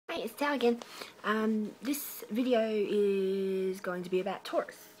Hey, it's Tao again. This video is going to be about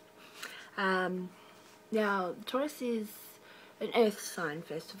Taurus. Now, Taurus is an earth sign,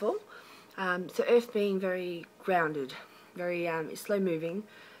 first of all. So earth being very grounded, very slow moving,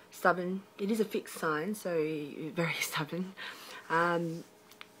 stubborn. It is a fixed sign, so very stubborn.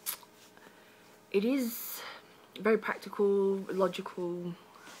 It is very practical, logical.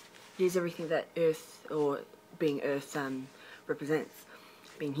 It is everything that earth, or being earth, represents.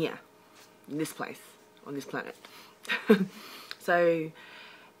 Being here, in this place, on this planet. So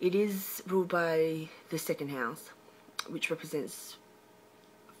it is ruled by the second house, which represents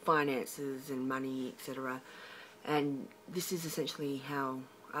finances and money, etc. And this is essentially how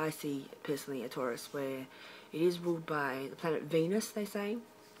I see personally a Taurus, where it is ruled by the planet Venus, they say.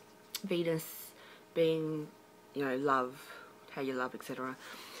 Venus being, you know, love, how you love, etc.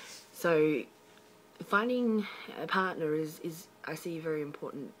 So finding a partner is I see very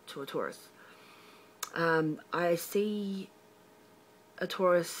important to a Taurus. I see a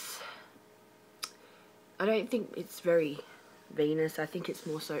Taurus, I don't think it's very Venus, I think it's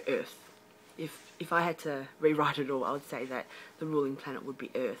more so Earth. If I had to rewrite it all, I would say that the ruling planet would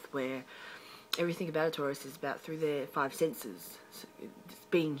be Earth, where everything about a Taurus is about through their five senses. So it's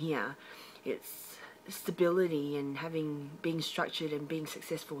being here, it's stability and being structured and being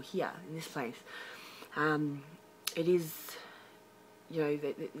successful here in this place. It is, you know,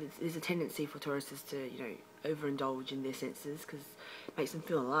 there's a tendency for Tauruses to, you know, overindulge in their senses because it makes them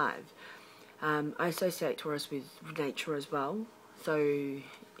feel alive. I associate Taurus with nature as well, so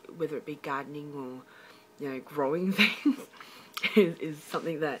whether it be gardening or, you know, growing things is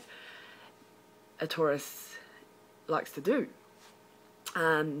something that a Taurus likes to do.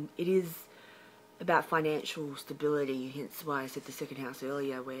 It is about financial stability, hence why I said the second house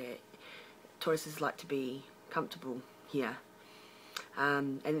earlier, where Tauruses like to be comfortable here.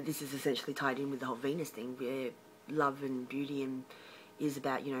 And this is essentially tied in with the whole Venus thing, where love and beauty is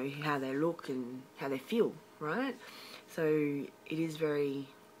about, you know, how they look and how they feel, right? So it is very,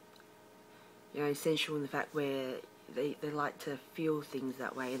 you know, essential in the fact where they like to feel things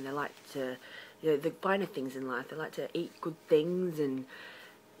that way, and they like to, you know, the finer things in life. They like to eat good things and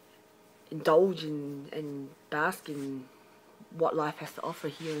indulge and bask in what life has to offer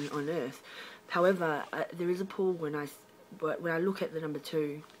here on Earth. However, there is a pull when I look at the number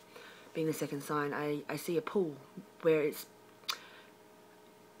 2, being the second sign. I see a pull where it's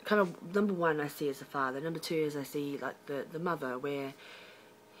kind of, number 1 I see as a father, number 2 is I see like the mother, where,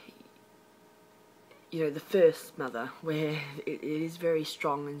 you know, the first mother, where it is very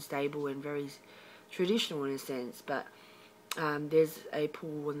strong and stable and very traditional in a sense, but there's a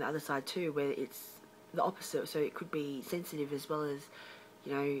pull on the other side too, where it's the opposite. So it could be sensitive as well as,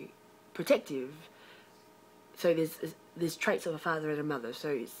 you know, protective. So there's traits of a father and a mother. So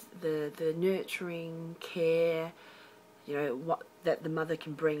it's the nurturing care, you know, what that the mother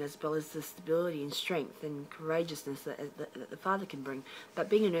can bring, as well as the stability and strength and courageousness that the father can bring. But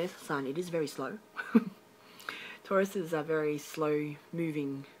being an earth sign, it is very slow. Tauruses are very slow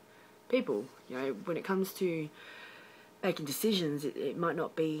moving people. You know, when it comes to making decisions, it might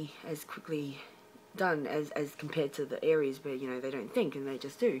not be as quickly done as compared to the areas where, you know, they don't think and they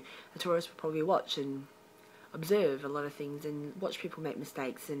just do. A Taurus will probably watch and observe a lot of things and watch people make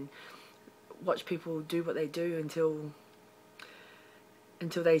mistakes and watch people do what they do until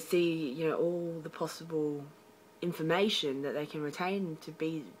they see, you know, all the possible information that they can retain to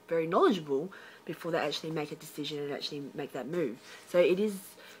be very knowledgeable before they actually make a decision and actually make that move. So it is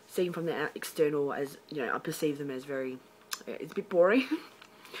seen from the external as, you know, I perceive them as very, it's a bit boring.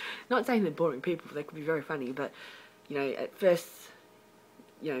 Not saying they're boring people, they could be very funny, but, you know, at first,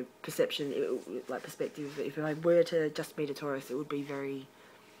 you know, perception, like perspective, if I were to just meet a Taurus, it would be very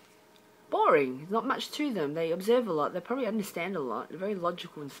boring. There's not much to them. They observe a lot, they probably understand a lot, they're very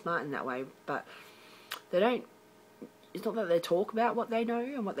logical and smart in that way, but they don't, it's not that they talk about what they know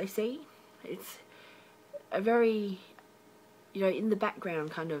and what they see. It's a very, you know, in the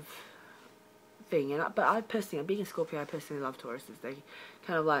background kind of thing. And but I personally, being a Scorpio, I personally love Tauruses. They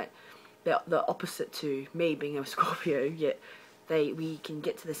kind of like the opposite to me being a Scorpio, yet we can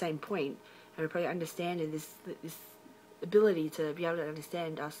get to the same point, and we probably understand in this ability to be able to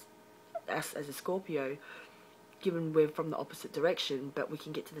understand us as a Scorpio, given we're from the opposite direction, but we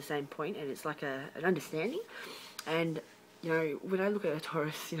can get to the same point, and it's like an understanding. And, you know, when I look at a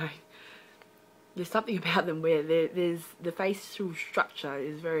Taurus, you know, there's something about them where there's the facial structure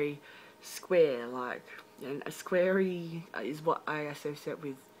is very square, like, you know, a squarey is what I associate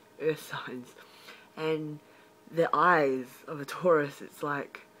with earth signs. And the eyes of a Taurus, it's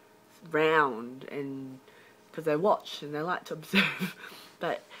like round, and because they watch and they like to observe.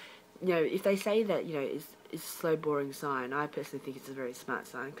 But if they say that, it's a slow, boring sign, I personally think it's a very smart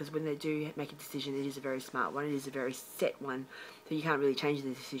sign, because when they do make a decision, it is a very smart one. It is a very set one, so you can't really change the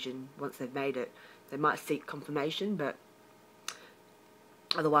decision once they've made it. They might seek confirmation, but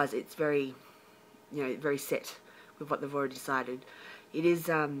otherwise it's very, very set with what they've already decided. It is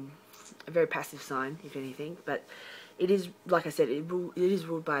a very passive sign, if anything, but it is, like I said, it is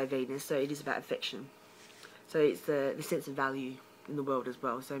ruled by Venus, so it is about affection. So it's the sense of value in the world as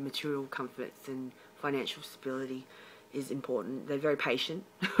well. So material comforts and financial stability is important. They're very patient.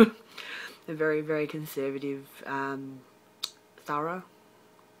 They're very, very conservative, thorough,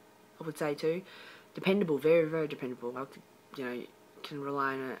 I would say too. Dependable, very, very dependable. Can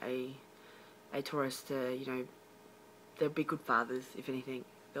rely on a Taurus to, they'll be good fathers, if anything.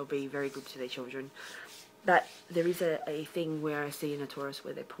 They'll be very good to their children. But there is a thing where I see in a Taurus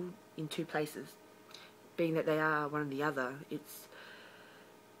where they're pulled in two places. Being that they are one or the other, it's,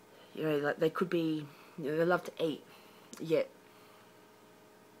 like they could be, they love to eat, yet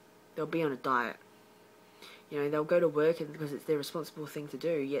they'll be on a diet. They'll go to work because it's their responsible thing to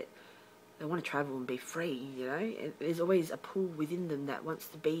do, yet they want to travel and be free, And there's always a pull within them that wants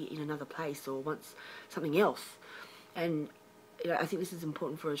to be in another place or wants something else. And, I think this is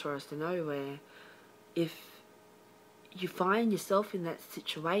important for a Taurus to know, where if you find yourself in that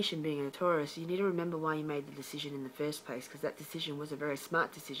situation being a Taurus, you need to remember why you made the decision in the first place, because that decision was a very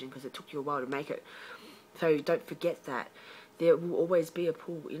smart decision, because it took you a while to make it. So don't forget that. There will always be a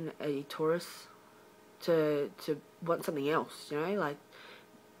pull in a Taurus to want something else,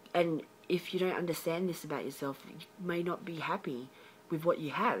 and if you don't understand this about yourself, you may not be happy with what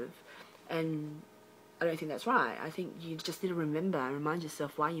you have, and I don't think that's right. I think you just need to remember and remind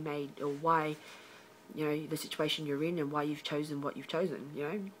yourself why you made, or why, the situation you're in, and why you've chosen what you've chosen,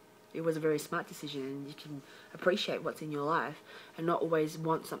 It was a very smart decision, and you can appreciate what's in your life and not always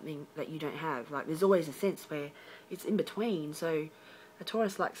want something that you don't have. Like, there's always a sense where it's in between, so a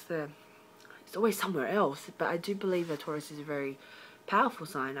Taurus likes it's always somewhere else, but I do believe a Taurus is a very powerful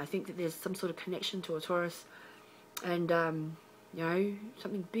sign. I think that there's some sort of connection to a Taurus, and,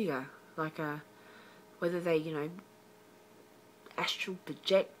 something bigger, like whether they, astral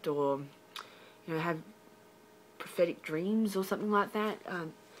project, or, have prophetic dreams or something like that.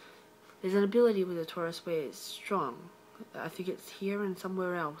 There's an ability with a Taurus where it's strong. I think it's here and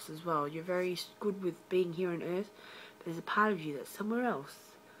somewhere else as well. You're very good with being here on Earth, but there's a part of you that's somewhere else.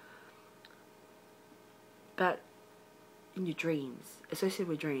 But in your dreams, associated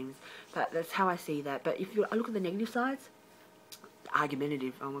with dreams. But that's how I see that. But if I look at the negative sides,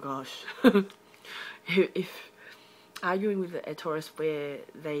 argumentative, oh my gosh. If arguing with a Taurus where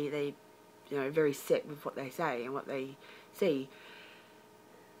they very set with what they say and what they see,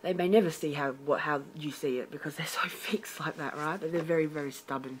 they may never see how you see it, because they're so fixed like that, right? But they're very, very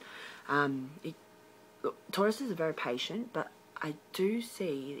stubborn. Look, Tauruses are very patient, but I do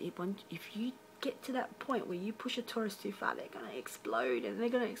see if you get to that point where you push a Taurus too far, they're going to explode, and they're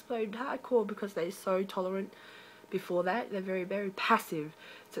going to explode hardcore, because they're so tolerant before that. They're very, very passive,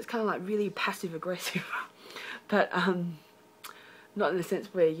 so it's kind of like really passive aggressive. But not in the sense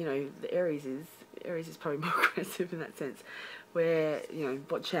where, the Aries is probably more aggressive in that sense, where,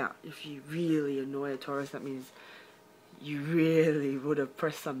 watch out. If you really annoy a Taurus, that means you really would have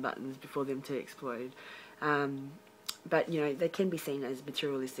pressed some buttons before them to explode. But, they can be seen as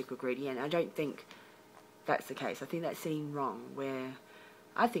materialistic or greedy, and I don't think that's the case. I think that's seen wrong, where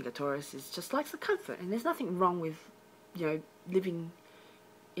I think a Taurus is just likes the comfort, and there's nothing wrong with, living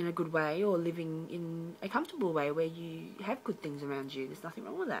in a good way, or living in a comfortable way where you have good things around you. There's nothing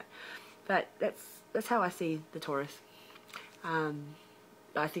wrong with that. But that's how I see the Taurus. I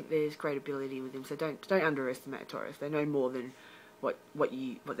think there's great ability with them, so don't underestimate a Taurus. They know more than what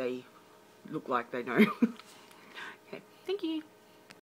they look like they know. Okay, thank you.